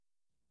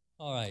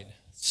All right.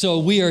 So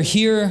we are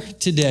here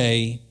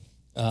today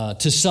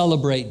to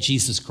celebrate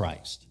Jesus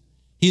Christ.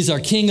 He's our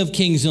King of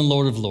Kings and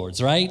Lord of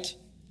Lords, right?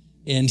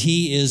 And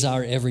he is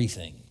our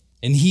everything.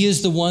 And he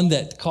is the one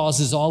that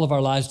causes all of our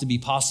lives to be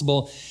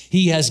possible.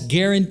 He has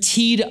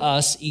guaranteed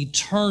us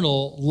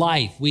eternal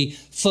life. We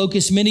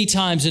focus many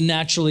times and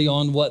naturally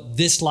on what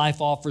this life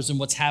offers and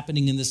what's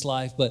happening in this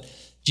life. But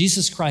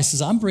Jesus Christ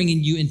says, I'm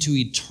bringing you into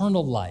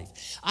eternal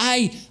life.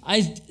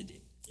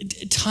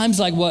 Times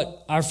like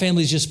what our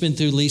family's just been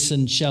through, Lisa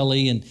and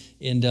Shelley,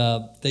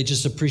 and they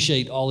just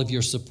appreciate all of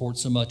your support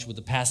so much with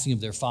the passing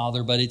of their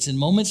father. But it's in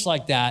moments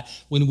like that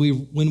when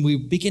we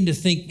begin to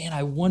think, man,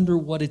 I wonder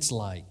what it's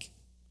like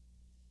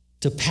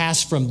to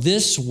pass from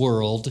this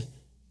world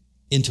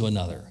into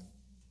another.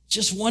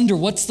 Just wonder,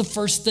 what's the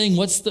first thing?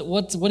 What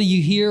do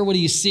you hear? What do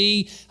you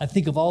see? I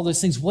think of all those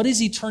things. What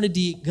is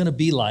eternity going to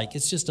be like?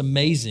 It's just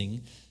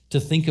amazing to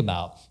think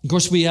about. Of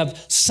course, we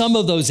have some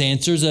of those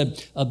answers,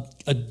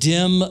 a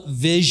dim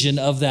vision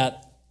of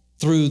that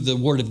through the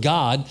Word of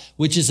God,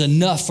 which is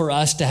enough for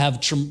us to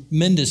have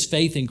tremendous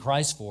faith in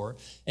Christ for,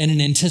 and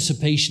an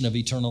anticipation of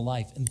eternal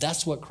life. And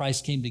that's what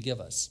Christ came to give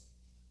us.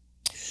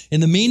 In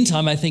the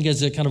meantime, I think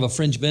as a kind of a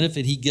fringe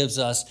benefit, he gives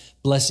us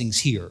blessings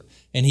here.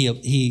 And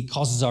he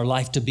causes our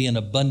life to be in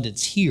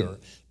abundance here.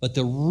 But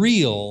the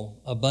real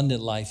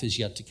abundant life is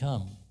yet to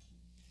come.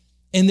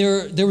 And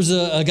there was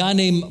a guy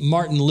named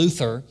Martin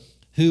Luther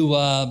who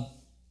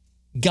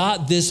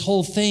got this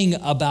whole thing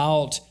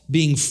about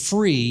being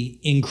free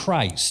in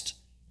Christ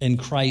and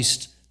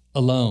Christ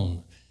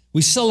alone.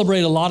 We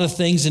celebrate a lot of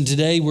things, and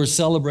today we're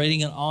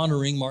celebrating and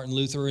honoring Martin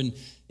Luther and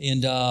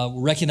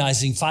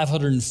recognizing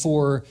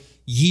 504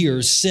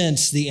 years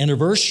since the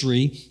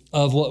anniversary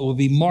of what will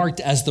be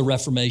marked as the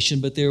Reformation,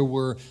 but there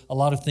were a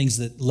lot of things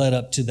that led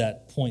up to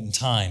that point in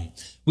time.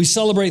 We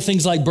celebrate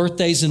things like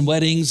birthdays and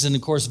weddings, and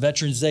of course,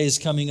 Veterans Day is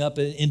coming up,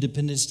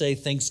 Independence Day,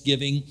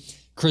 Thanksgiving,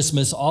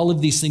 Christmas, all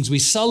of these things. We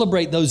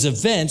celebrate those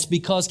events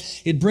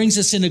because it brings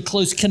us in a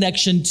close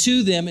connection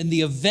to them in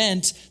the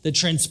event that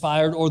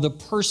transpired or the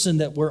person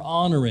that we're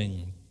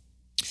honoring.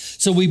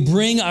 So we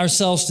bring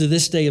ourselves to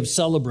this day of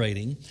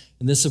celebrating,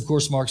 and this, of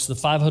course, marks the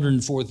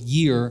 504th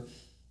year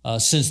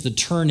since the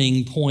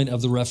turning point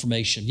of the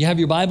Reformation. You have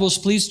your Bibles,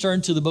 please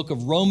turn to the book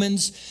of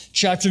Romans,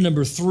 chapter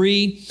number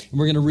 3. And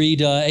we're going to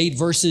read 8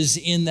 verses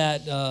in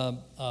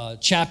that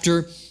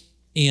chapter.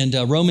 And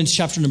Romans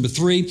chapter number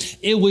 3.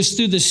 It was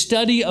through the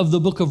study of the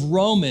book of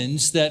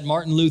Romans that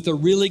Martin Luther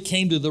really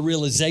came to the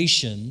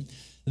realization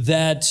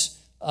that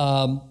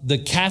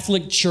the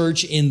Catholic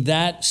Church in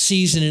that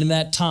season and in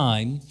that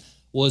time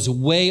was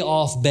way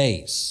off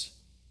base.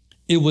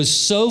 It was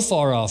so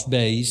far off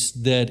base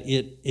that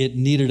it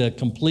needed a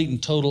complete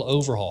and total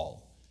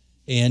overhaul.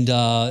 And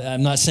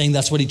I'm not saying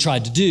that's what he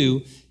tried to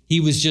do. He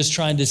was just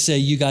trying to say,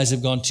 you guys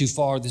have gone too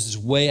far. This is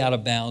way out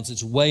of bounds.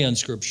 It's way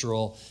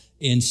unscriptural.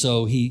 And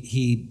so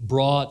he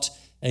brought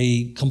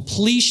a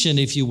completion,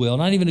 if you will,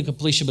 not even a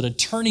completion, but a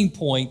turning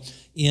point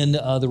in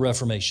the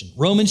Reformation.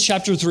 Romans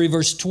chapter 3,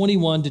 verse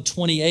 21 to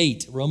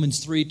 28.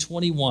 Romans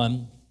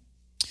 3:21.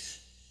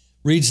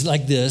 Reads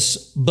like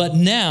this, but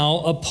now,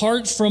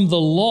 apart from the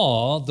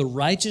law, the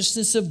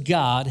righteousness of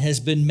God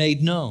has been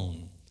made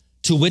known,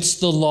 to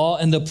which the law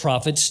and the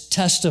prophets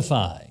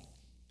testify.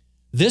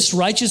 This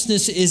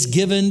righteousness is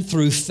given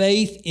through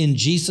faith in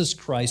Jesus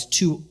Christ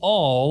to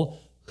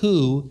all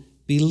who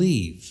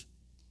believe.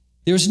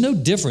 There's no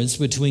difference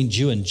between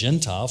Jew and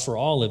Gentile, for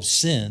all have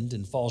sinned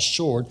and fall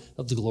short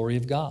of the glory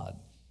of God.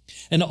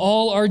 And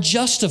all are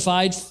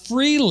justified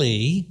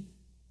freely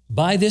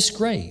by this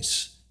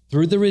grace,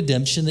 through the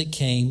redemption that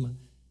came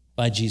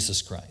by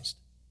Jesus Christ.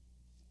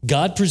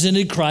 God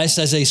presented Christ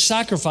as a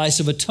sacrifice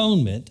of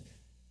atonement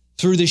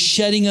through the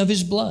shedding of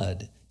his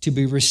blood to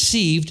be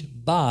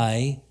received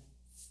by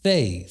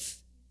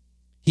faith.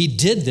 He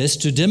did this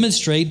to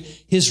demonstrate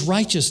his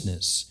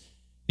righteousness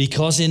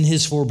because in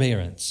his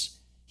forbearance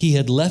he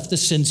had left the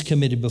sins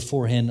committed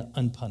beforehand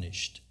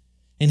unpunished.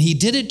 And he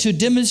did it to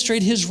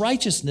demonstrate his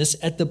righteousness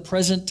at the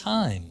present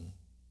time,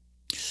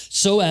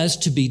 so as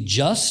to be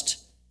just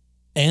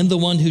and the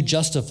one who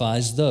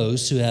justifies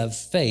those who have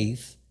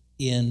faith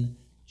in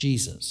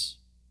Jesus.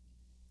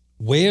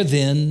 Where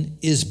then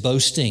is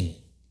boasting?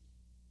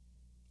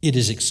 It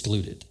is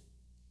excluded.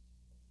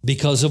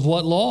 Because of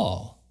what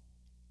law?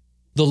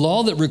 The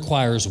law that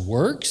requires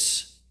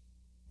works?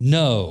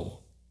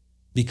 No,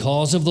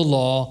 because of the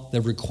law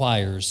that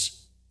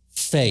requires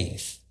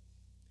faith.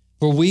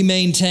 For we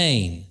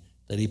maintain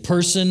that a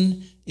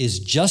person is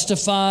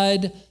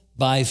justified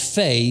by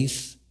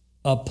faith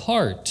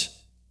apart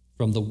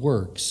from the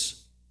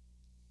works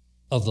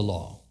of the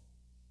law.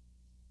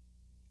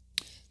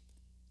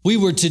 We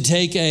were to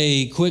take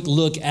a quick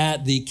look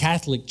at the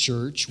Catholic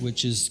Church,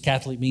 which is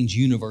Catholic means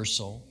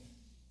universal,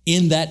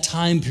 in that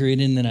time period,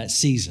 in that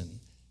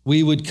season.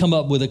 We would come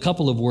up with a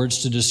couple of words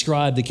to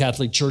describe the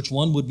Catholic Church.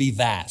 One would be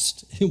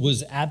vast. It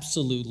was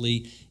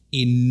absolutely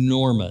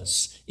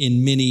enormous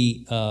in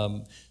many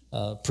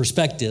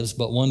perspectives,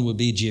 but one would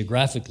be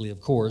geographically,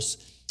 of course.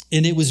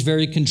 And it was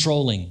very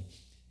controlling.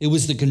 It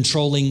was the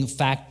controlling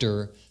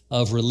factor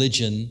of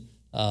religion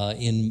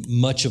in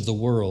much of the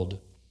world.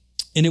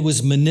 And it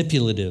was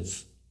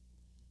manipulative.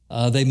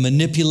 They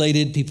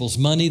manipulated people's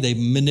money. They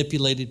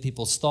manipulated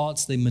people's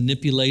thoughts. They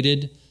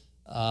manipulated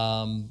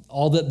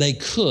all that they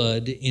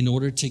could in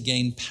order to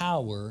gain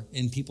power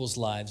in people's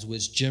lives,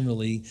 which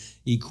generally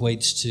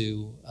equates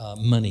to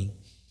money.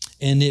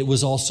 And it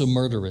was also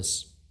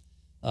murderous.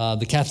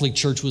 The Catholic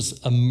Church was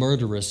a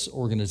murderous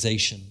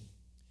organization,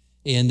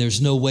 and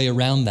there's no way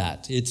around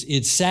that.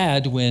 It's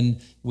sad when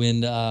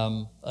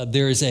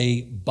there is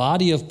a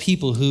body of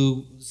people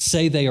who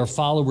say they are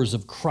followers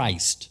of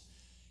Christ,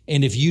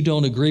 and if you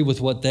don't agree with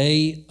what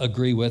they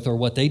agree with or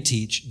what they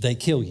teach, they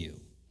kill you.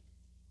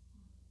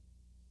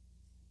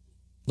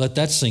 Let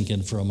that sink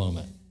in for a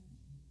moment.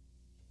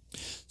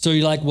 So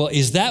you're like, well,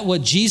 is that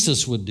what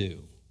Jesus would do?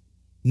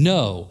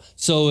 No.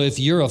 So if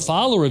you're a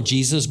follower of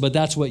Jesus, but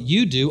that's what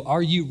you do,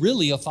 are you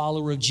really a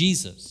follower of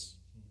Jesus?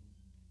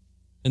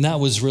 And that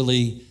was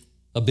really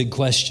a big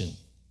question.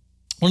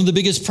 One of the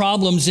biggest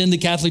problems in the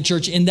Catholic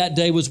Church in that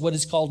day was what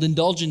is called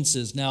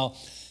indulgences. Now,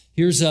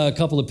 here's a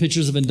couple of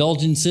pictures of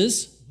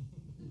indulgences,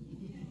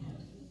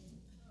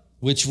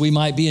 which we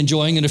might be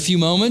enjoying in a few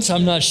moments,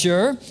 I'm not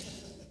sure.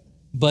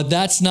 But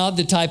that's not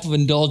the type of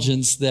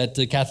indulgence that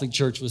the Catholic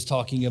Church was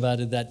talking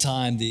about at that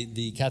time.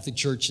 The Catholic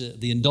Church,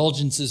 the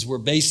indulgences were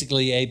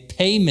basically a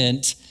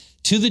payment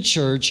to the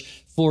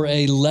church for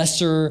a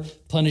lesser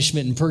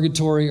punishment in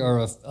purgatory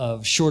or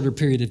a shorter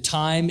period of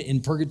time in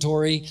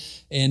purgatory.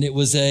 And it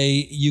was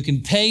you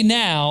can pay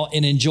now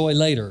and enjoy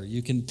later.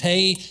 You can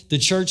pay the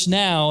church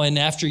now, and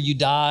after you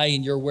die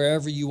and you're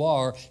wherever you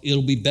are,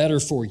 it'll be better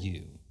for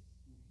you.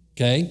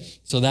 Okay?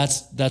 So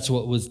that's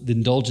what the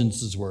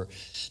indulgences were.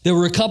 There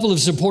were a couple of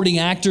supporting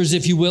actors,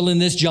 if you will, in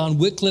this. John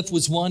Wycliffe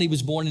was one. He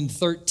was born in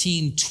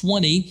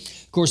 1320.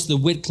 Of course, the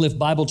Wycliffe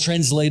Bible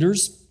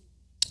translators,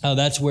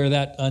 that's where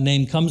that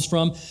name comes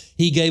from.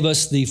 He gave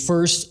us the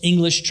first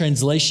English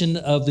translation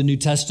of the New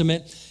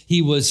Testament.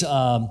 He was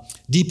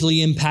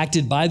deeply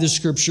impacted by the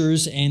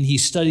Scriptures, and he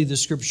studied the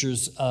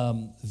Scriptures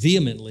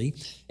vehemently.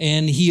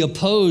 And he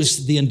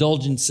opposed the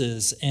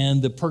indulgences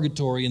and the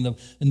purgatory and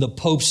the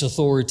Pope's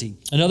authority.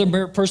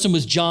 Another person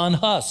was John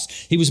Huss.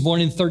 He was born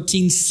in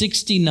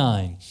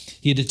 1369.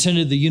 He had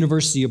attended the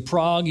University of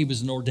Prague. He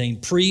was an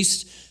ordained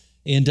priest.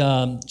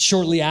 And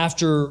shortly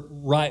after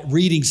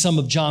reading some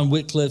of John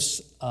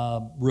Wycliffe's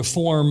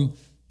Reform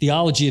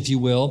theology, if you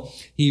will,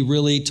 he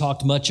really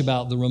talked much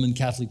about the Roman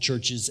Catholic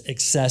Church's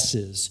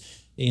excesses.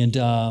 And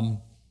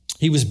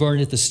he was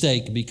burned at the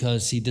stake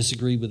because he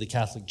disagreed with the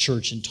Catholic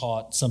Church and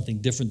taught something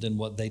different than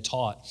what they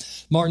taught.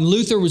 Martin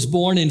Luther was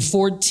born in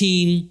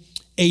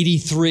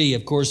 1483.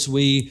 Of course,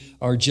 we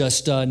are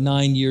just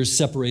 9 years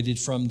separated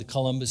from the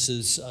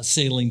Columbus's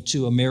sailing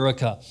to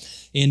America.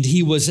 And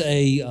he was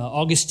a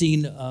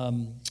Augustine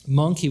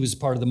monk. He was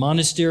part of the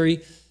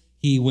monastery.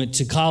 He went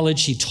to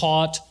college. He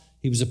taught.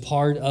 He was a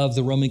part of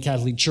the Roman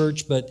Catholic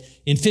Church. But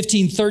in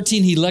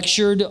 1513, he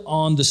lectured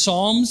on the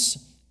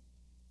Psalms.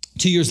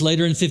 2 years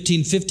later, in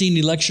 1515,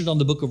 he lectured on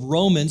the book of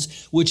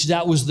Romans, which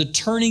that was the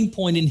turning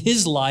point in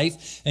his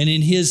life and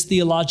in his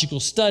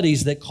theological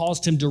studies that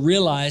caused him to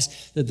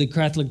realize that the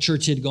Catholic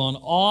Church had gone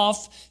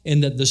off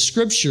and that the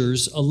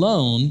Scriptures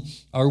alone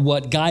are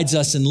what guides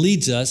us and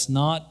leads us,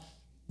 not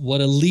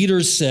what a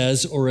leader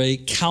says or a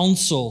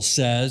council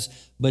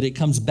says, but it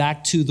comes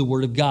back to the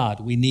Word of God.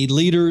 We need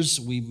leaders.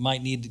 We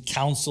might need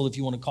counsel, if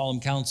you want to call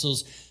them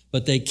councils,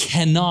 but they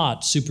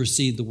cannot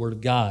supersede the Word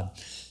of God.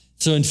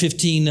 So in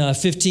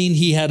 1515,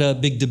 he had a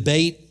big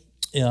debate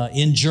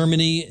in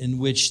Germany in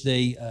which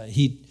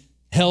he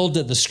held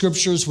that the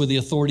Scriptures were the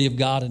authority of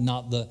God and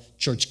not the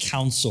church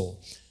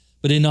council.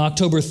 But in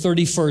October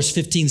 31st,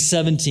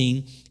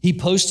 1517, he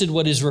posted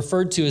what is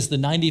referred to as the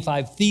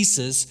 95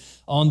 Theses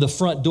on the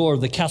front door of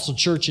the Castle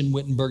Church in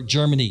Wittenberg,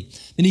 Germany.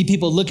 Many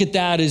people look at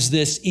that as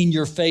this in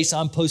your face,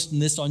 I'm posting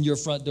this on your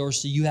front door,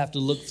 so you have to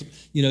look,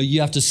 you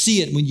have to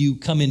see it when you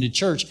come into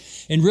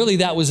church. And really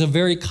that was a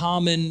very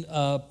common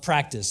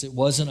practice. It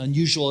wasn't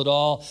unusual at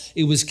all.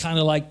 It was kind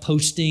of like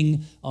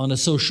posting on a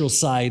social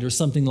site or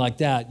something like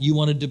that. You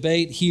want to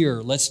debate?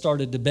 Here, let's start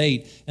a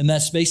debate. And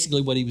that's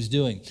basically what he was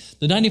doing.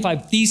 The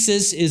 95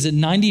 Thesis is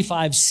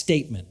 95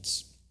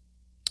 statements.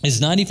 It's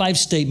 95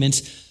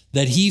 statements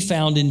that he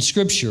found in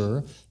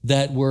Scripture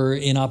that were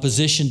in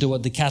opposition to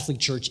what the Catholic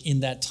Church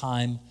in that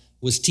time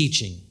was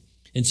teaching.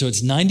 And so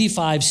it's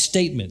 95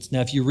 statements.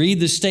 Now, if you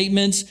read the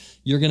statements,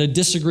 you're going to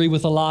disagree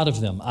with a lot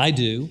of them. I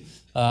do.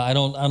 I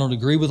don't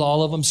agree with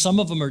all of them. Some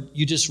of them are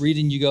you just read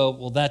and you go,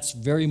 well, that's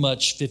very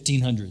much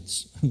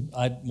 1500s.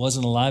 I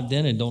wasn't alive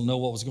then and don't know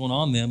what was going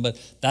on then, but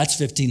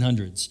that's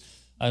 1500s.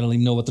 I don't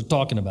even know what they're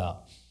talking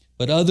about.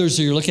 But others,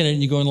 you're looking at it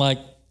and you're going like,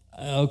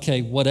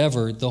 okay,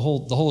 whatever. The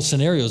whole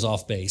scenario is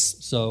off base.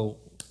 So,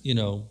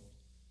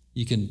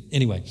 you can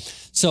anyway.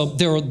 So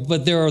there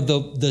are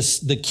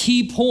the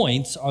key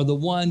points are the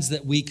ones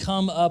that we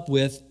come up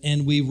with,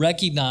 and we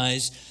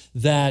recognize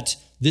that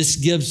this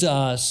gives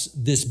us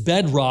this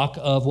bedrock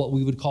of what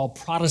we would call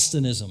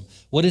Protestantism.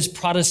 What is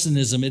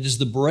Protestantism? It is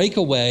the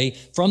breakaway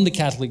from the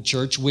Catholic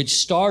Church, which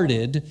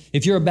started.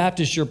 If you're a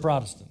Baptist, you're a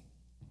Protestant.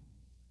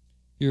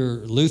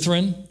 You're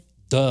Lutheran,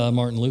 duh,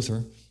 Martin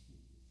Luther.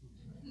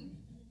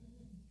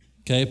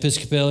 Okay,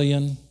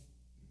 Episcopalian.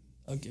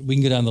 Okay, we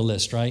can go down the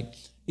list, right?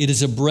 It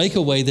is a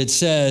breakaway that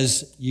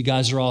says, you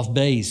guys are off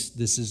base.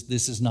 This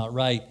is not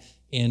right,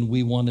 and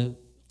we want to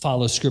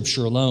follow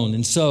Scripture alone.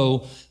 And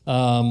so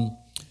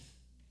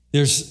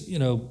there's,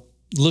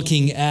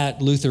 looking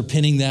at Luther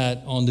pinning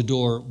that on the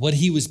door, what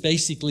he was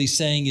basically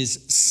saying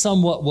is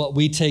somewhat what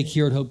we take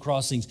here at Hope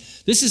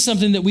Crossings. This is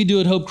something that we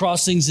do at Hope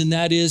Crossings, and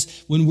that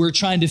is when we're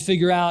trying to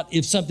figure out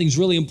if something's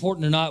really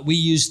important or not, we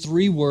use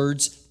 3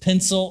 words: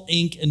 pencil,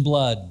 ink, and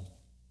blood.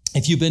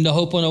 If you've been to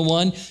Hope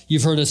 101,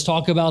 you've heard us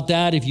talk about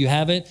that. If you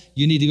haven't,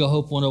 you need to go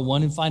Hope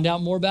 101 and find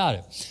out more about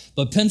it.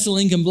 But pencil,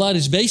 ink, and blood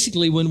is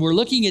basically when we're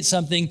looking at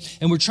something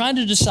and we're trying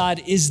to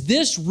decide, is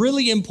this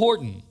really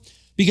important?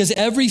 Because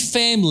every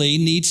family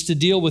needs to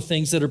deal with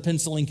things that are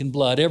pencil, ink, and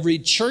blood. Every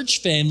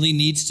church family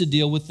needs to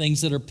deal with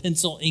things that are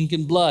pencil, ink,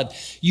 and blood.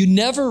 You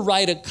never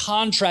write a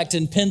contract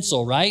in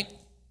pencil, right?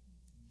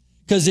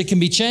 Because it can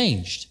be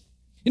changed.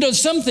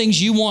 Some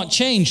things you want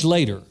changed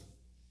later.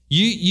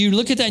 You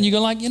look at that and you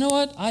go like, you know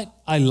what?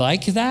 I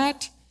like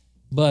that,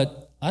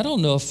 but I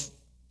don't know if,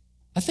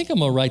 I think I'm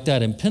going to write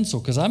that in pencil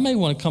because I may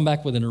want to come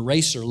back with an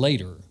eraser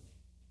later.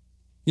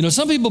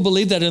 Some people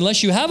believe that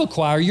unless you have a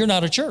choir, you're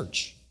not a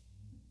church.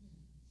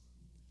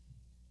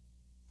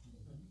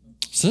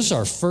 So this is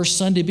our first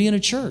Sunday being a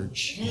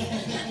church.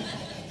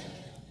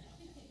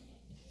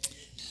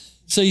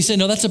 So you say,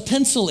 no, that's a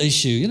pencil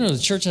issue. The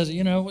church has,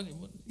 can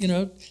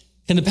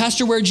the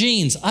pastor wear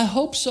jeans? I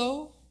hope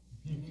so.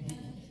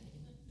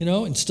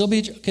 And still be,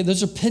 okay,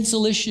 those are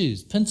pencil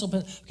issues.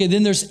 Okay,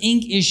 then there's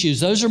ink issues.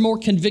 Those are more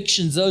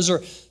convictions. Those are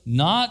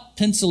not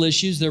pencil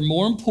issues. They're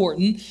more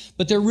important,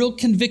 but they're real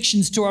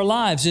convictions to our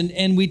lives,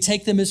 and we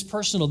take them as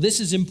personal. This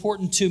is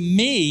important to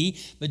me,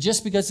 but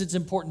just because it's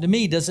important to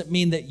me doesn't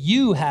mean that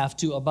you have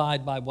to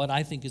abide by what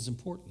I think is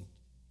important.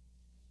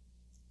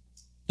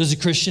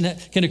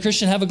 Can a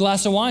Christian have a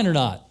glass of wine or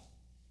not?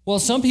 Well,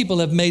 some people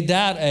have made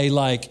that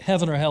a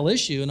heaven or hell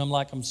issue, and I'm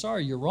like, I'm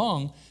sorry, you're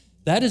wrong.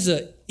 That is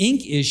an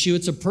ink issue.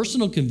 It's a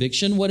personal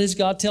conviction. What is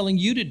God telling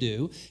you to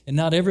do? And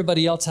not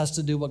everybody else has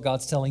to do what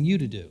God's telling you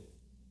to do.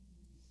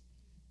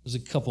 There's a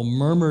couple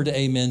murmured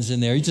amens in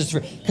there.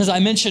 Because I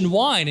mentioned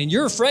wine, and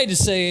you're afraid to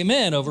say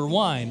amen over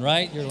wine,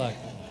 right? You're like,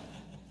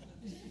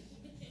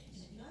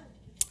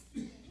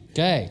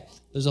 okay.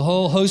 There's a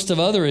whole host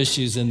of other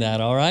issues in that,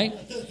 all right?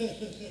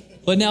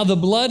 But now the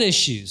blood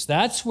issues,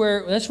 that's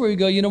where we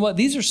go, you know what?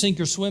 These are sink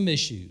or swim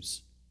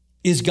issues.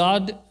 Is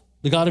God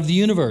the God of the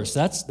universe?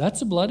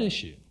 That's a blood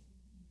issue.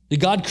 Did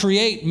God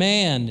create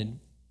man and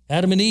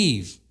Adam and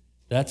Eve?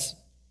 That's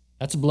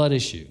a blood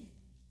issue.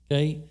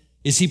 Okay?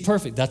 Is he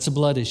perfect? That's a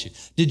blood issue.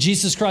 Did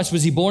Jesus Christ,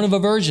 was he born of a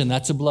virgin?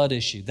 That's a blood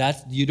issue.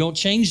 You don't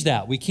change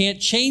that. We can't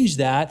change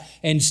that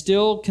and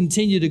still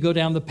continue to go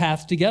down the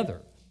path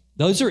together.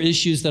 Those are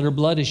issues that are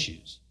blood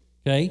issues.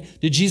 Okay?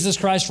 Did Jesus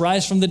Christ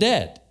rise from the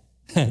dead?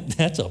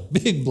 That's a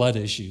big blood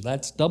issue.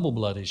 That's double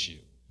blood issue.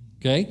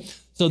 Okay?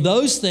 So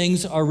those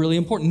things are really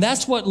important.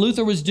 That's what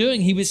Luther was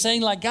doing. He was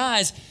saying,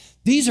 guys,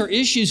 these are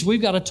issues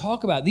we've got to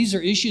talk about. These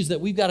are issues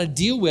that we've got to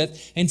deal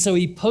with. And so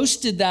he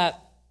posted that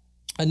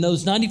and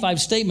those 95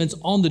 statements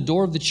on the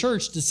door of the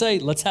church to say,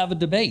 let's have a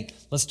debate.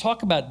 Let's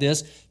talk about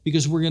this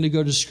because we're going to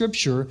go to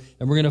Scripture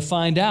and we're going to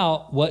find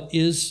out what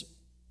is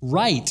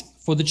right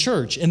for the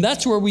church. And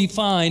that's where we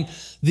find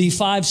the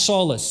 5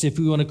 solas, if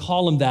we want to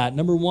call them that.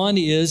 Number 1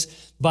 is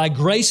by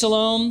grace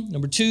alone.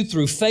 Number 2,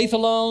 through faith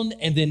alone.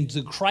 And then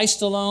to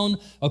Christ alone,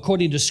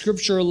 according to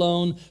Scripture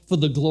alone, for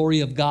the glory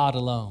of God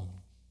alone.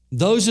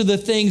 Those are the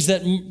things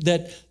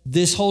that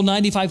this whole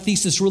 95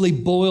 thesis really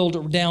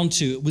boiled down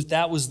to.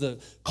 That was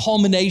the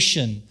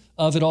culmination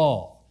of it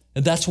all.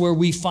 And that's where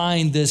we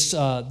find these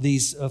 5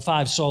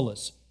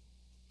 solas.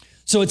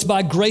 So it's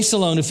by grace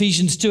alone.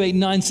 Ephesians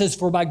 2:8-9 says,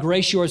 for by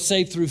grace you are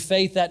saved through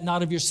faith, that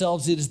not of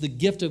yourselves. It is the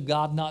gift of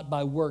God, not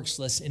by works,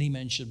 lest any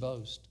man should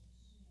boast.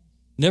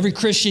 And every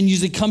Christian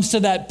usually comes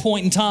to that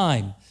point in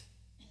time.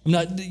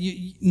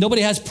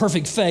 Nobody has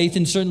perfect faith,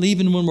 and certainly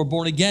even when we're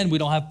born again, we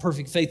don't have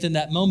perfect faith in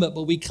that moment,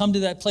 but we come to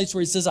that place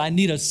where it says, I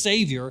need a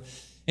Savior,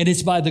 and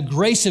it's by the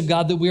grace of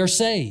God that we are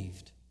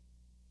saved.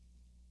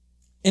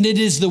 And it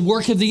is the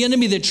work of the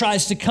enemy that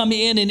tries to come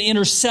in and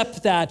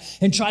intercept that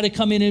and try to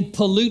come in and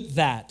pollute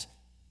that.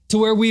 To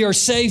where we are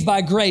saved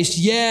by grace,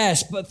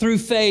 yes, but through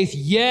faith,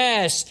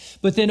 yes.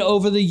 But then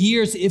over the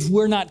years, if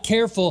we're not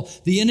careful,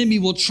 the enemy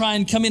will try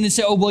and come in and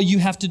say, oh, well, you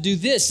have to do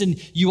this,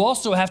 and you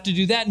also have to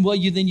do that, and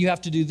then you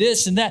have to do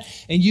this and that.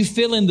 And you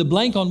fill in the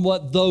blank on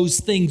what those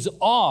things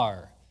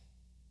are.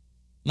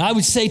 And I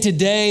would say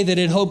today that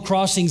at Hope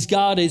Crossings,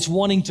 God is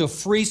wanting to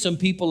free some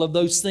people of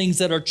those things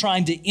that are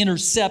trying to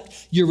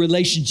intercept your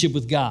relationship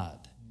with God.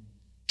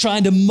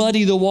 Trying to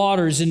muddy the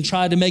waters and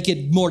try to make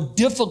it more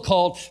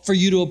difficult for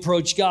you to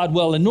approach God.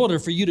 Well, in order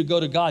for you to go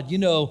to God,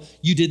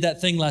 you did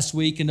that thing last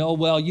week, and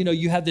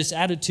you have this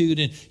attitude,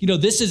 and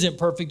this isn't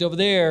perfect over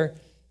there.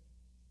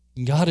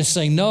 And God is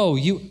saying, no,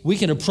 we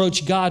can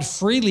approach God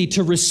freely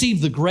to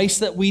receive the grace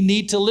that we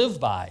need to live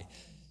by.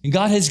 And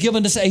God has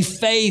given us a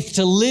faith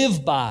to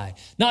live by,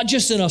 not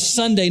just in a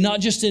Sunday, not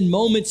just in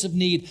moments of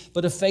need,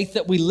 but a faith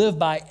that we live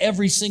by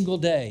every single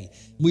day.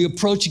 We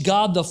approach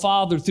God the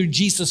Father through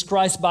Jesus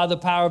Christ by the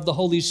power of the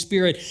Holy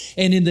Spirit.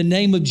 And in the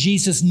name of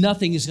Jesus,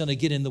 nothing is going to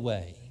get in the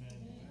way.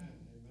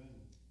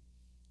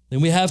 Then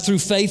we have through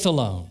faith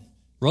alone.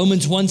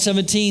 Romans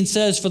 1:17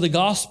 says, for in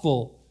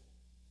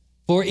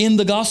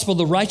the gospel,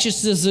 the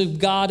righteousness of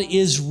God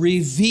is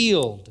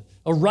revealed,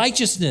 a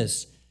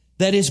righteousness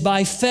that is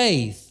by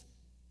faith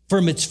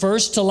from its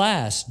first to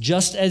last,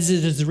 just as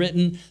it is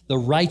written, the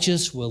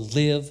righteous will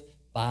live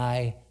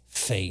by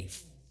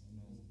faith.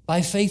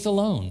 By faith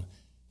alone,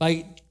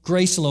 by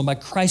grace alone, by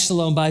Christ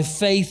alone, by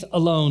faith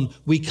alone,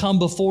 we come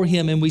before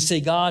him and we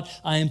say, God,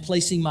 I am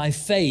placing my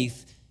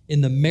faith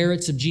in the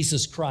merits of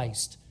Jesus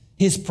Christ,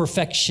 his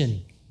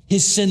perfection,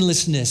 his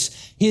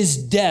sinlessness, his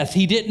death.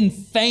 He didn't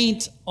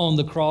faint on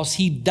the cross,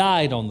 he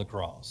died on the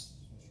cross.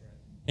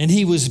 And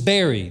he was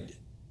buried.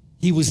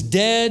 He was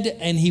dead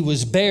and he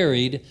was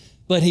buried,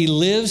 but he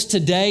lives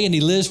today and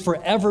he lives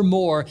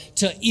forevermore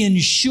to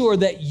ensure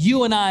that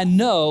you and I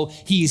know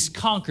he's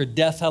conquered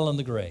death, hell, and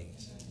the grave.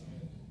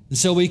 And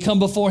so we come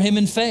before him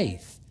in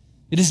faith.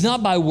 It is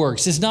not by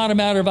works. It's not a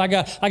matter of I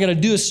got to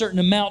do a certain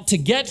amount to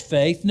get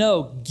faith.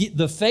 No,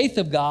 the faith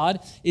of God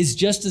is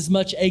just as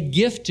much a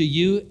gift to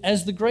you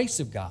as the grace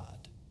of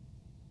God.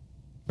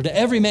 For to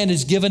every man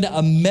is given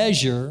a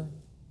measure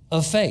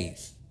of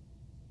faith.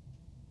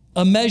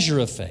 A measure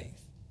of faith.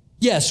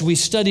 Yes, we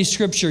study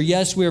Scripture.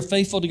 Yes, we are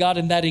faithful to God,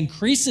 and that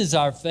increases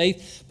our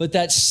faith, but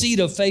that seed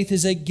of faith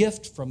is a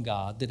gift from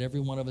God that every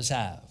one of us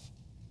have.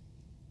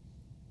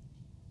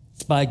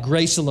 It's by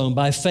grace alone,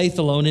 by faith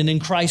alone, and in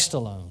Christ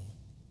alone.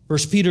 1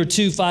 Peter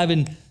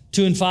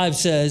 2:5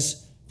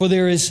 says, for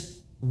there is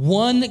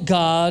one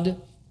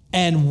God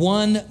and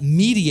one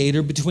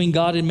mediator between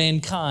God and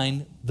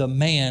mankind, the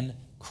man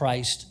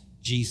Christ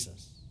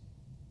Jesus.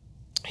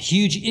 A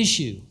huge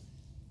issue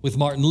with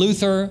Martin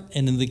Luther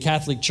and in the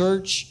Catholic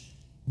Church,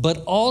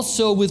 but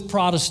also with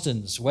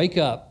Protestants. Wake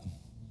up.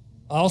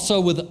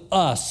 Also with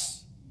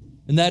us.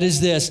 And that is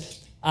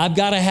this: I've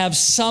got to have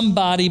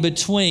somebody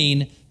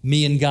between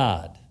me and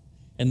God.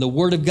 And the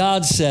Word of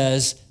God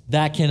says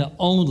that can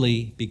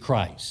only be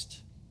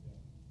Christ.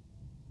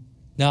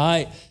 Now,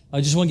 I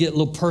just want to get a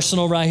little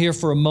personal right here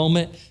for a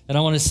moment. And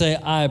I want to say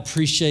I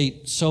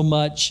appreciate so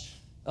much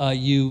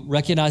you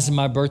recognizing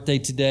my birthday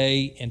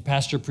today and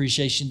Pastor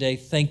Appreciation Day.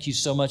 Thank you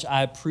so much.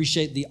 I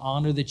appreciate the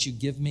honor that you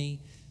give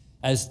me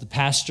as the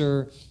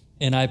pastor,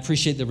 and I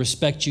appreciate the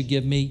respect you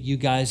give me. You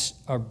guys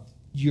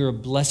you're a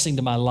blessing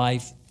to my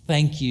life.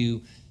 Thank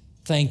you,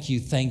 thank you,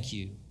 thank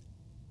you.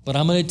 But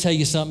I'm going to tell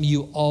you something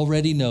you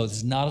already know. This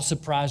is not a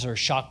surprise or a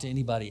shock to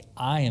anybody.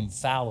 I am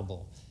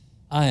fallible.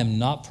 I am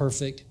not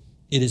perfect.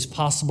 It is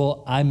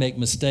possible I make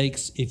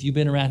mistakes. If you've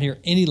been around here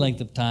any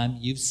length of time,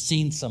 you've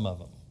seen some of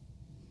them.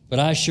 But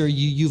I assure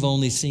you, you've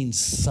only seen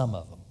some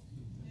of them.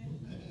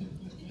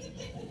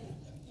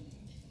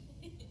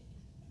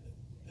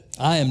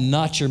 I am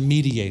not your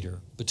mediator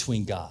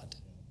between God.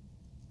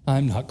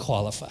 I'm not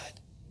qualified.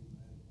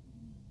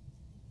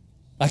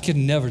 I could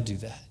never do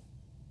that.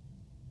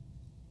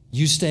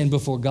 You stand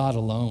before God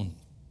alone.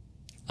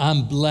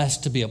 I'm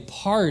blessed to be a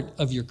part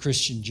of your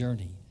Christian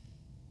journey,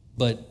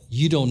 but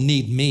you don't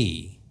need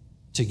me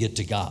to get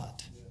to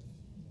God.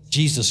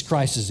 Jesus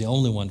Christ is the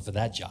only one for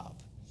that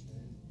job.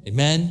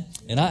 Amen?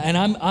 And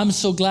I'm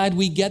so glad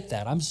we get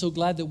that. I'm so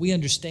glad that we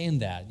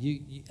understand that.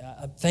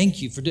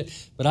 Thank you for doing.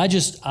 But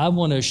I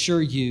want to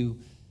assure you,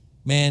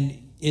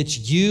 man, it's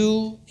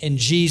you and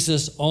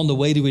Jesus on the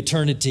way to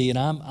eternity, and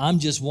I'm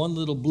just one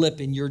little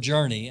blip in your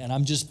journey, and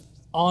I'm just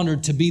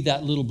honored to be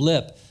that little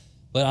blip.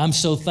 But I'm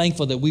so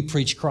thankful that we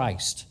preach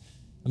Christ.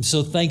 I'm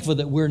so thankful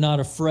that we're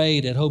not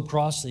afraid at Hope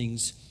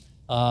Crossings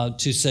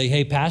to say,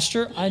 hey,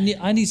 Pastor, I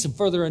need some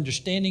further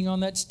understanding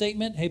on that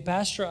statement. Hey,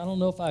 Pastor, I don't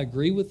know if I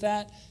agree with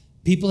that.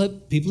 People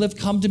have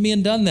come to me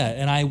and done that,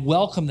 and I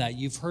welcome that.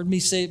 You've heard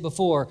me say it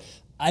before.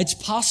 It's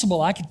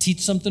possible I could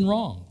teach something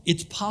wrong.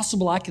 It's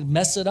possible I could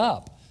mess it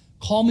up.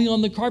 Call me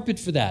on the carpet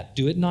for that.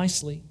 Do it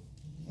nicely.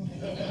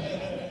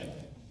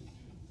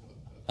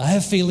 I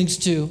have feelings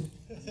too.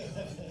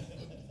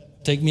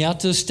 Take me out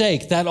to a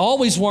steak. That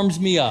always warms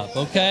me up,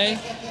 okay?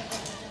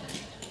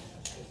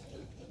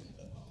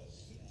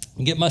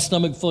 And get my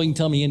stomach full, you can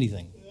tell me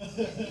anything.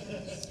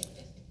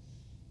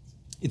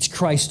 It's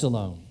Christ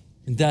alone.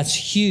 And that's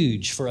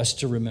huge for us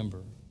to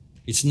remember.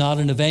 It's not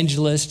an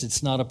evangelist.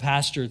 It's not a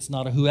pastor. It's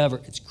not a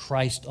whoever. It's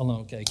Christ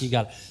alone. Okay, you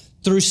got it.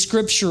 Through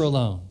Scripture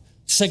alone.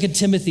 2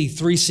 Timothy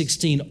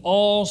 3:16.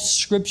 All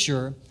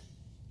Scripture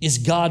is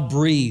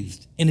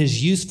God-breathed and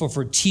is useful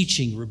for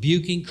teaching,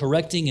 rebuking,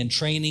 correcting, and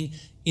training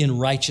in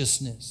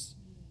righteousness.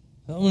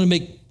 I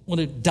want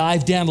to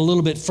dive down a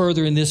little bit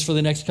further in this for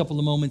the next couple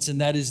of moments,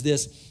 and that is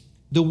this.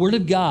 The Word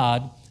of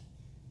God,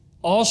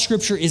 all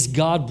Scripture is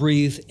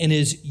God-breathed and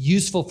is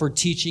useful for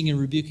teaching and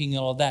rebuking and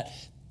all that.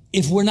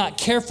 If we're not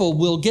careful,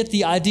 we'll get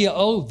the idea,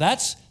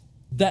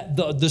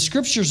 the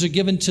Scriptures are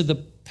given to the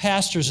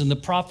pastors and the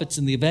prophets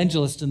and the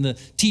evangelists and the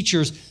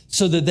teachers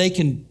so that they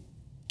can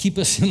keep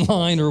us in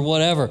line or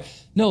whatever.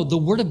 No, the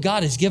Word of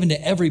God is given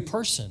to every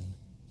person.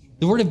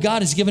 The Word of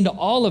God is given to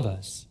all of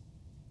us.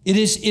 It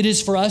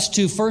is for us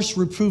to first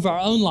reprove our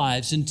own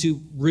lives and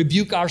to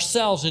rebuke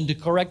ourselves and to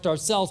correct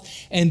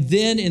ourselves, and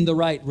then in the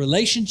right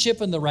relationship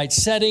and the right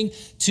setting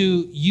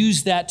to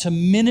use that to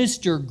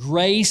minister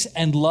grace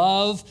and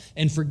love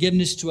and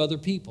forgiveness to other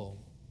people.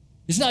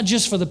 It's not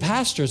just for the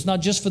pastor. It's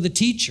not just for the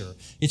teacher.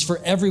 It's for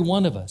every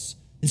one of us.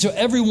 And so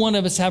every one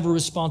of us have a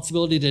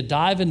responsibility to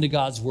dive into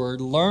God's Word,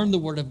 learn the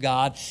Word of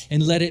God,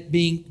 and let it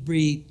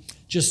be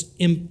just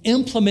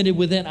implemented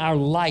within our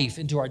life,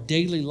 into our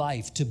daily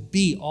life, to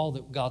be all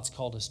that God's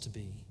called us to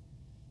be.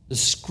 The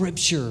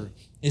Scripture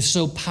is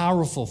so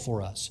powerful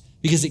for us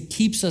because it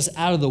keeps us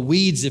out of the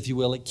weeds, if you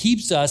will. It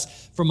keeps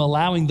us from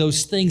allowing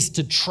those things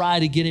to try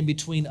to get in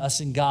between us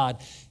and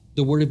God.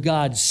 The Word of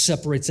God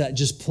separates that,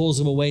 just pulls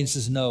them away and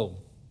says, no,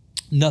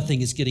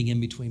 nothing is getting in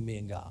between me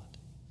and God.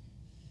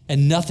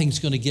 And nothing's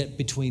going to get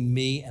between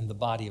me and the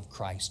body of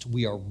Christ.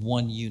 We are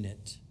one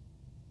unit.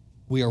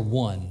 We are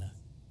one.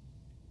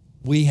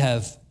 We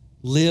have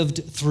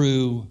lived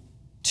through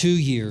 2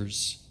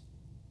 years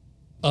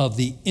of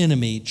the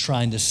enemy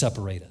trying to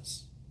separate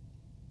us.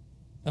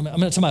 I'm not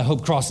talking about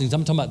Hope Crossings.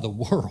 I'm talking about the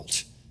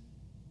world.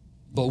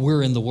 But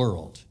we're in the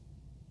world.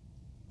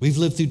 We've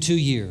lived through 2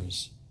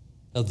 years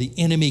of the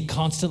enemy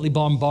constantly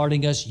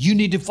bombarding us. You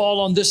need to fall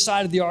on this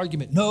side of the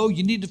argument. No,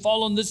 you need to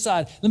fall on this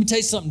side. Let me tell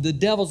you something. The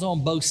devil's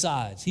on both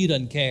sides. He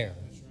doesn't care.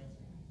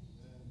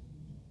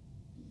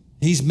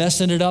 He's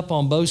messing it up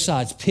on both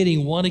sides,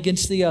 pitting one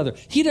against the other.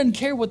 He doesn't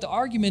care what the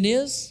argument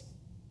is.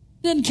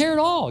 He doesn't care at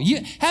all.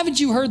 Haven't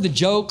you heard the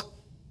joke?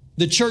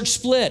 The church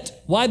split.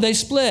 Why'd they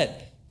split?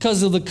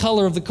 Because of the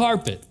color of the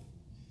carpet.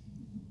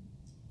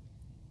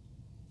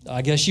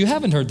 I guess you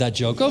haven't heard that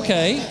joke.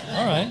 Okay,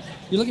 all right.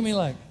 You look at me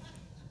like,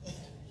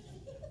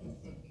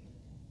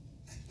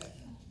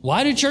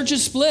 why do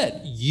churches split?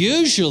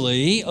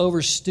 Usually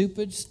over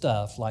stupid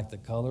stuff like the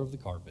color of the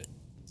carpet.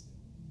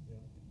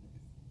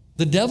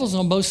 The devil's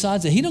on both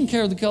sides. He don't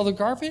care the color of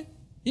the carpet.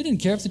 He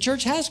didn't care if the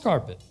church has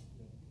carpet.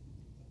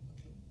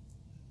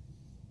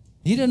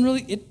 He doesn't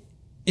really,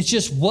 it's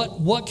just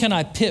what can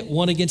I pit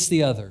one against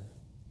the other?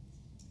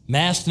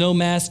 Mask, no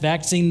mask,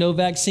 vaccine, no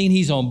vaccine.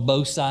 He's on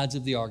both sides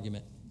of the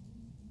argument.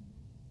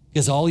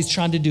 Because all he's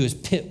trying to do is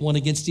pit one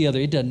against the other.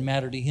 It doesn't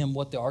matter to him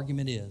what the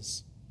argument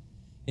is.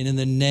 And in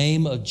the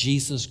name of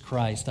Jesus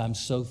Christ, I'm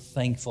so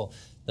thankful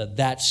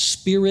that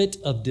spirit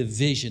of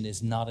division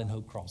is not in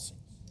Hope Crossing.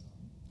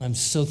 I'm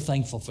so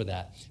thankful for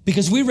that.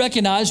 Because we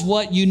recognize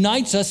what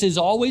unites us is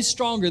always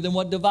stronger than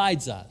what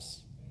divides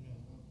us.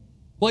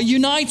 What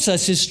unites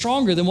us is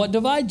stronger than what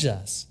divides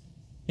us.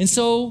 And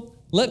so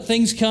let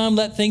things come,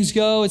 let things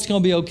go. It's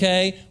going to be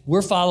okay.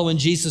 We're following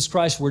Jesus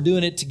Christ. We're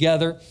doing it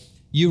together.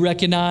 You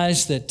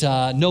recognize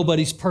that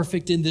nobody's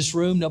perfect in this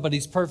room.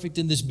 Nobody's perfect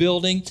in this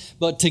building.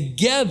 But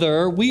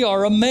together, we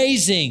are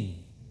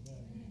amazing.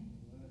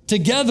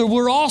 Together,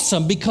 we're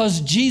awesome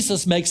because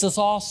Jesus makes us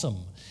awesome.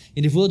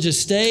 And if we'll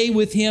just stay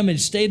with him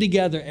and stay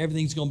together,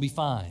 everything's going to be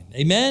fine.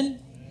 Amen?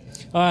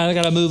 All right, I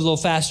got to move a little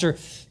faster.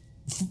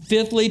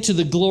 Fifthly, to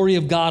the glory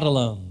of God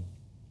alone.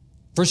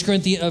 1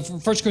 Corinthians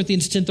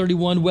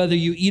 10:31, whether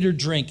you eat or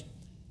drink,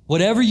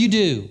 whatever you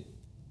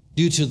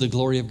do to the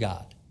glory of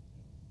God.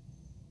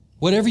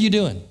 Whatever you're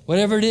doing,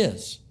 whatever it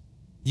is.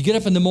 You get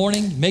up in the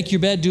morning, make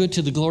your bed, do it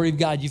to the glory of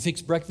God. You fix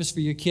breakfast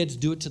for your kids,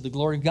 do it to the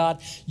glory of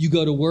God. You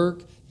go to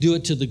work, do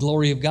it to the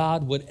glory of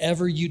God.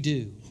 Whatever you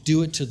do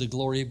it to the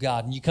glory of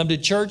God. And you come to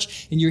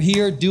church and you're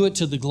here, do it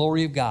to the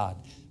glory of God.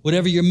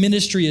 Whatever your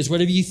ministry is,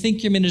 whatever you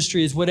think your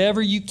ministry is,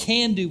 whatever you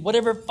can do,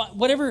 whatever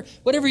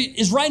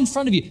is right in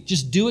front of you,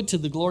 just do it to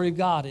the glory of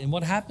God. And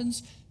what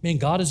happens? Man,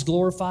 God is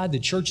glorified, the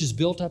church is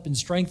built up and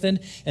strengthened,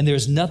 and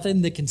there's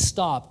nothing that can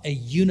stop a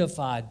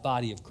unified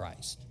body of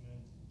Christ.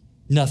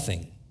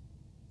 Nothing.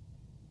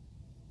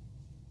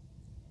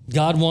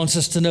 God wants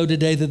us to know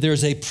today that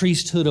there's a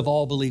priesthood of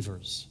all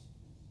believers.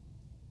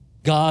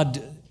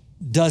 God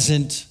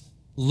doesn't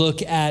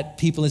look at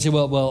people and say,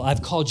 well,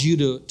 I've called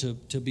you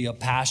to be a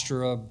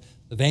pastor, or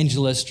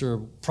evangelist, or a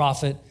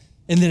prophet,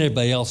 and then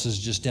everybody else is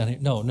just down here.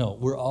 No,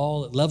 we're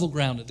all at level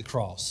ground at the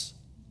cross.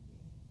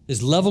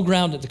 There's level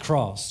ground at the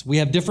cross. We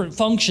have different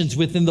functions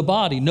within the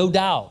body, no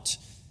doubt,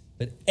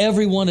 but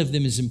every one of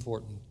them is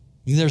important.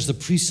 And there's the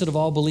priesthood of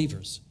all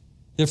believers.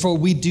 Therefore,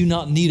 we do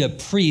not need a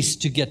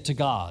priest to get to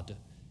God.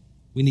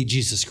 We need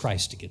Jesus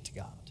Christ to get to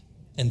God,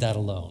 and that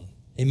alone.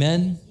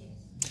 Amen?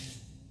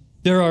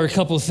 There are a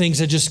couple of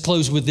things. I just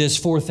close with this,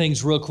 4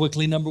 things real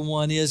quickly. Number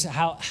one is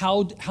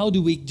how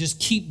do we just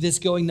keep this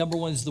going? Number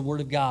one is the Word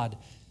of God.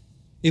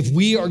 If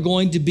we are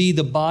going to be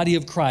the body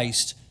of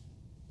Christ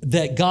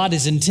that God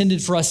has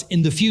intended for us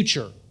in the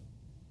future,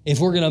 if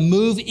we're going to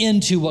move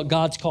into what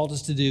God's called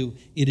us to do,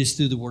 it is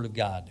through the Word of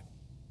God.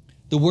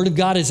 The Word of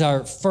God is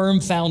our firm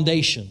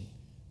foundation.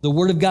 The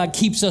Word of God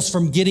keeps us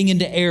from getting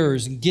into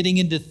errors and getting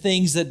into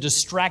things that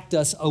distract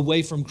us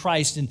away from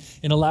Christ and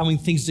allowing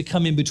things to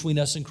come in between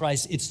us and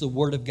Christ. It's the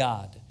Word of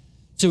God.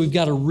 So we've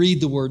got to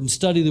read the Word and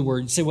study the Word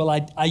and say, well,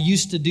 I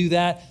used to do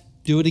that.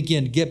 do it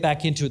again. Get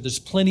back into it. There's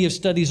plenty of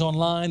studies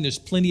online. There's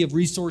plenty of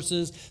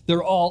resources.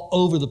 They're all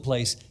over the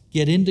place.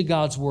 Get into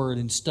God's Word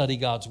and study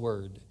God's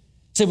Word.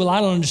 Say, well,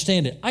 I don't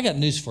understand it. I got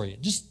news for you.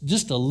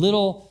 Just a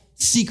little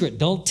secret.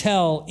 Don't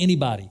tell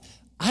anybody.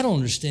 I don't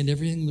understand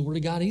everything in the Word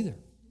of God either.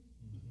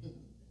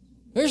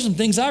 There's some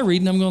things I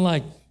read and I'm going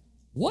like,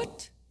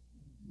 what?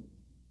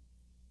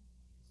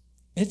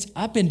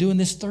 I've been doing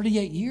this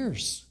 38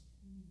 years.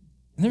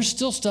 And there's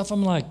still stuff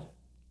I'm like,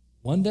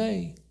 one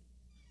day,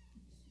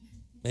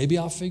 maybe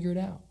I'll figure it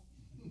out.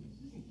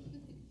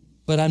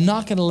 But I'm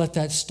not going to let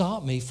that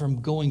stop me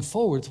from going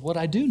forward with what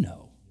I do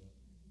know.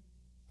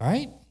 All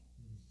right?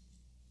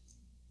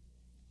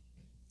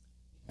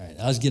 All right,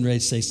 I was getting ready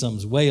to say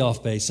something's way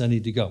off base. I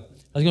need to go.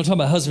 I was going to talk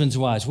about husbands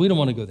and wives. We don't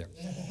want to go there.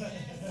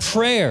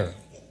 Prayer.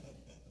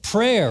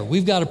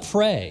 We've got to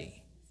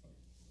pray.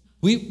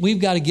 We've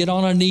got to get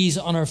on our knees,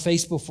 on our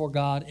face before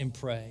God and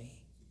pray.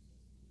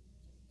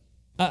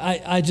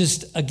 I want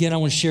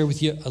to share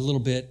with you a little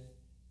bit.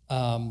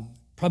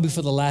 Probably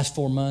for the last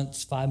 4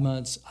 months, 5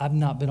 months, I've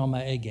not been on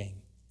my A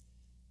game.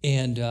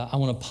 And I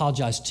want to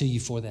apologize to you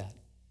for that.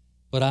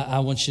 But I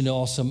want you to know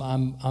also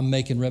I'm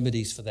making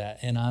remedies for that.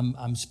 And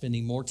I'm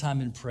spending more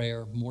time in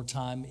prayer, more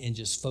time in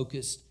just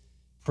focused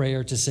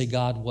prayer to say,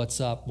 God, what's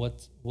up?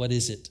 What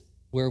is it?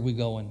 Where are we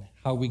going?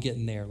 How are we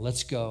getting there?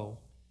 Let's go.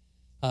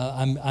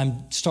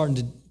 I'm starting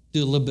to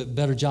do a little bit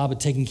better job of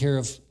taking care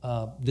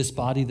of this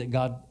body that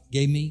God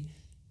gave me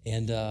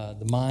and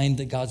the mind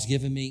that God's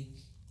given me.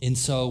 And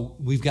so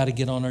we've got to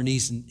get on our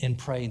knees and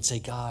pray and say,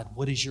 God,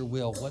 what is your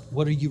will?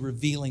 What are you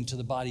revealing to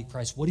the body of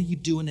Christ? What are you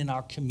doing in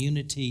our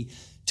community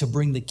to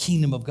bring the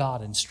kingdom of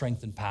God in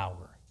strength and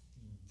power?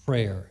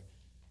 Prayer.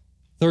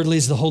 Thirdly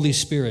is the Holy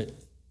Spirit.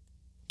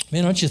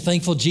 Man, aren't you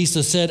thankful?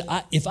 Jesus said,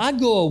 if I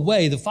go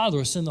away, the Father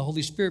will send the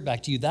Holy Spirit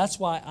back to you. That's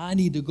why I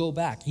need to go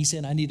back. He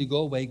said, I need to go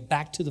away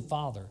back to the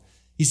Father.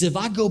 He said, if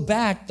I go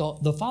back,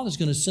 the Father's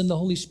going to send the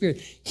Holy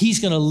Spirit. He's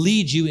going to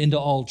lead you into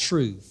all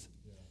truth.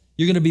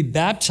 You're going to be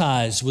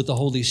baptized with the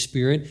Holy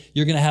Spirit.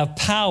 You're going to have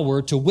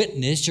power to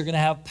witness. You're going to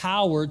have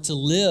power to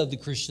live the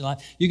Christian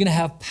life. You're going to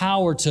have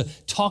power to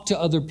talk to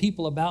other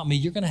people about me.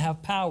 You're going to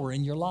have power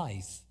in your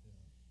life.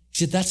 He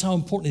said, that's how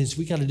important it is.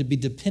 We got to be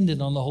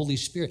dependent on the Holy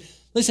Spirit.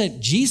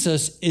 Listen,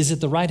 Jesus is at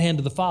the right hand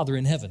of the Father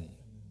in heaven.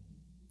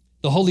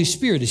 The Holy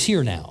Spirit is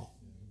here now.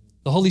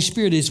 The Holy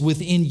Spirit is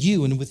within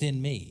you and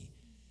within me.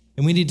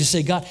 And we need to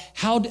say, God,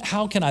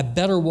 how can I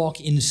better walk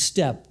in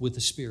step with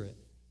the Spirit?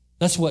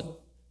 That's what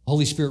the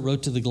Holy Spirit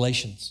wrote to the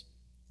Galatians.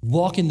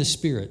 Walk in the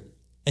Spirit,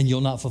 and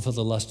you'll not fulfill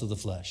the lust of the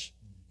flesh.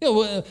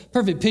 A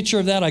perfect picture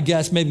of that, I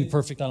guess, maybe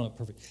perfect, I don't know,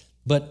 perfect.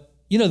 But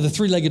the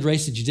three-legged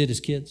race that you did as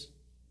kids?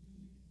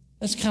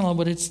 That's kind of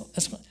what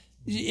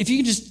if you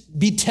can just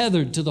be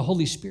tethered to the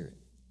Holy Spirit.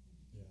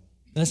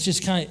 That's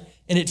just kind of,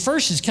 and at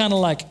first it's kind of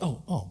like,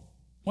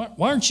 why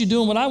aren't you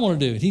doing what I want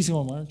to do? And he's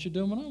going, why aren't you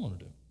doing what I want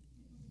to do?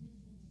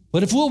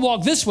 But if we'll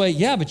walk this way,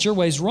 yeah, but your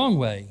way's the wrong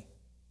way.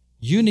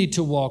 You need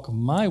to walk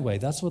my way.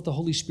 That's what the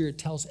Holy Spirit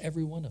tells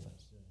every one of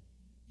us.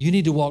 You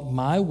need to walk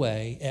my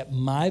way at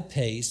my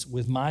pace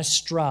with my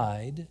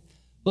stride.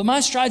 But my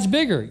stride's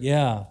bigger.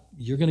 Yeah,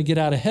 you're going to get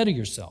out ahead of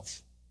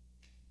yourself.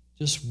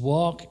 Just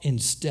walk in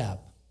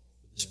step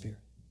with the Spirit.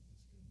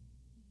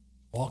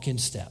 Walk in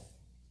step.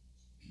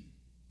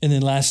 And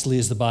then lastly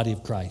is the body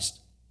of Christ.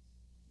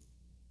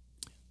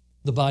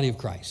 The body of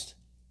Christ.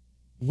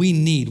 We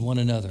need one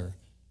another.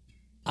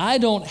 I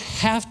don't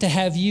have to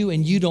have you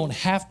and you don't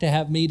have to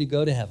have me to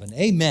go to heaven.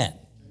 Amen.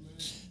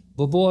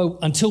 But boy,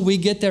 until we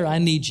get there, I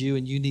need you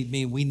and you need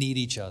me and we need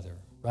each other,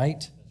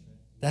 right?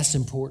 That's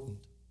important.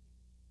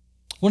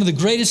 One of the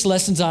greatest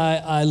lessons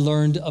I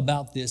learned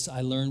about this,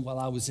 I learned while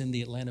I was in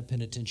the Atlanta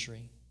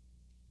Penitentiary.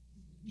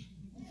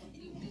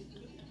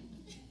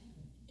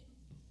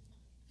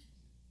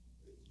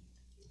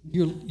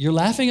 You're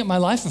laughing at my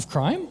life of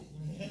crime?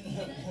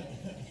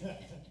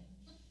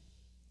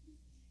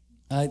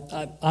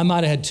 I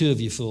might have had two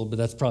of you fooled, but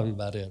that's probably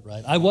about it,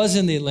 right? I was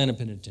in the Atlanta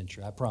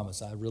Penitentiary, I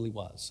promise. I really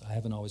was. I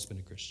haven't always been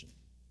a Christian.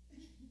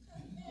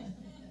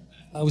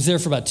 I was there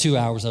for about 2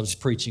 hours. I was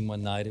preaching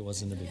one night. It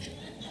wasn't a big deal.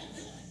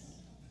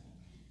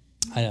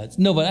 I know.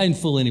 No, but I didn't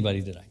fool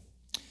anybody, did I?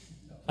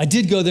 I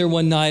did go there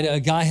one night.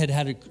 A guy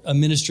had a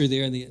ministry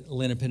there in the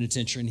Atlanta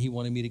Penitentiary, and he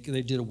wanted me to,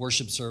 they did a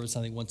worship service,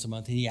 I think once a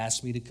month, and he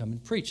asked me to come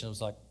and preach. And I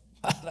was like,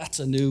 that's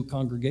a new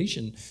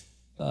congregation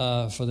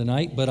for the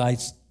night. But I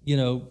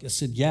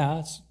said,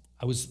 yeah.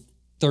 I was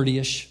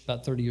 30-ish,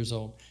 about 30 years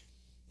old.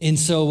 And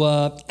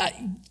so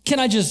can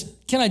I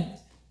just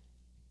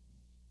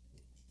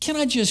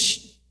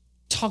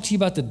talk to you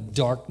about the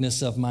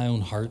darkness of my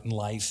own heart and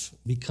life?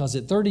 Because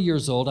at 30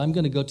 years old, I'm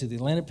going to go to the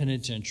Atlanta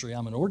Penitentiary.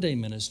 I'm an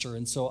ordained minister.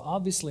 And so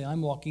obviously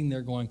I'm walking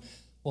there going,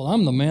 well,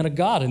 I'm the man of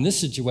God in this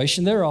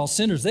situation. They're all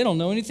sinners. They don't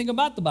know anything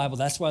about the Bible.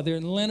 That's why they're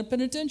in the Atlanta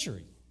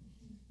Penitentiary.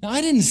 Now, I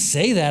didn't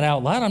say that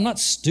out loud. I'm not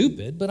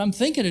stupid, but I'm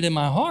thinking it in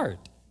my heart.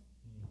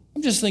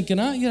 I'm just thinking,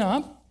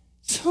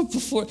 so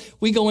before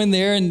we go in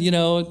there and,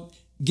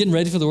 getting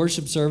ready for the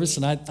worship service,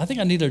 and I think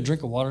I needed a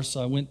drink of water,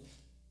 so I went,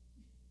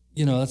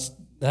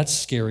 that's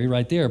scary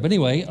right there. But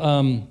anyway,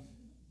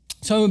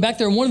 So I went back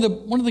there, and one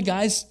of the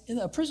guys,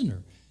 a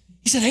prisoner,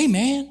 he said, "Hey,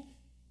 man,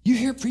 you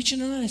here preaching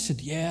tonight?" I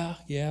said, yeah.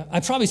 I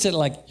probably said it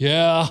like,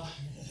 yeah,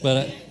 but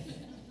I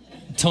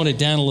toned it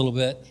down a little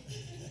bit.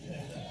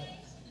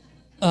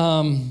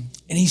 And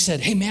he said,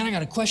 "Hey, man, I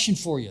got a question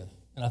for you."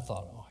 And I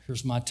thought, oh,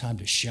 here's my time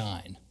to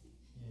shine.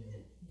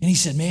 And he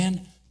said,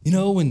 "Man, you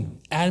know when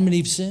Adam and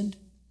Eve sinned?"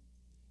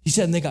 He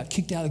said, and they got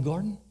kicked out of the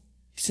garden.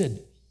 He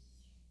said,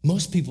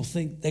 "Most people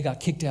think they got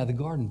kicked out of the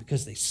garden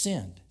because they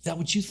sinned. Is that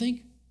what you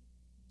think?"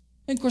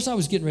 And of course, I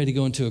was getting ready to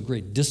go into a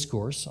great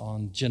discourse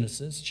on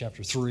Genesis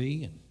chapter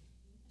 3.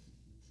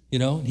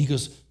 And he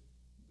goes,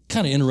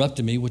 kind of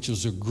interrupted me, which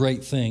was a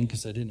great thing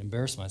because I didn't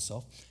embarrass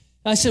myself.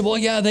 And I said, "Well,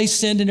 yeah, they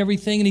sinned and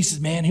everything." And he says,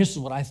 "Man, here's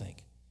what I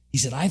think." He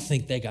said, "I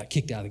think they got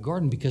kicked out of the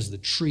garden because the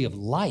tree of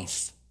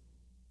life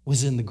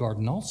was in the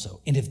garden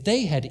also. And if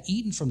they had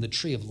eaten from the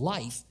tree of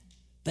life,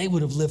 they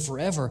would have lived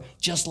forever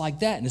just like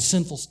that in a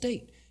sinful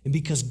state. And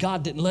because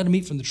God didn't let them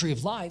eat from the tree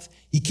of life,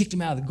 he kicked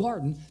them out of the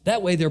garden.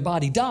 That way their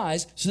body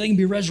dies so they can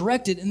be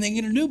resurrected and they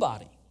get a new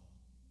body."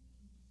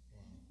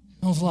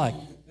 I was like,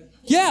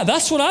 yeah,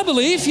 that's what I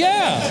believe.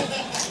 Yeah,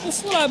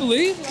 that's what I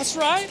believe. That's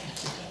right.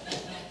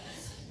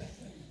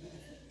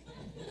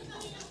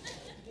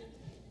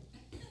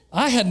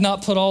 I had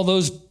not put all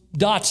those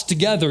dots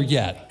together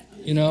yet,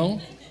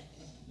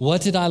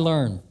 What did I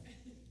learn?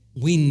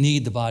 We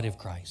need the body of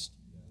Christ.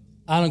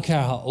 I don't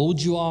care how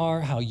old you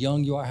are, how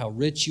young you are, how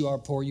rich you are,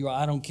 poor you are.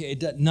 I don't care.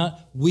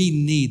 We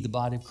need the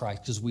body of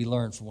Christ because we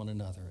learn from one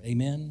another.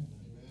 Amen?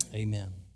 Amen.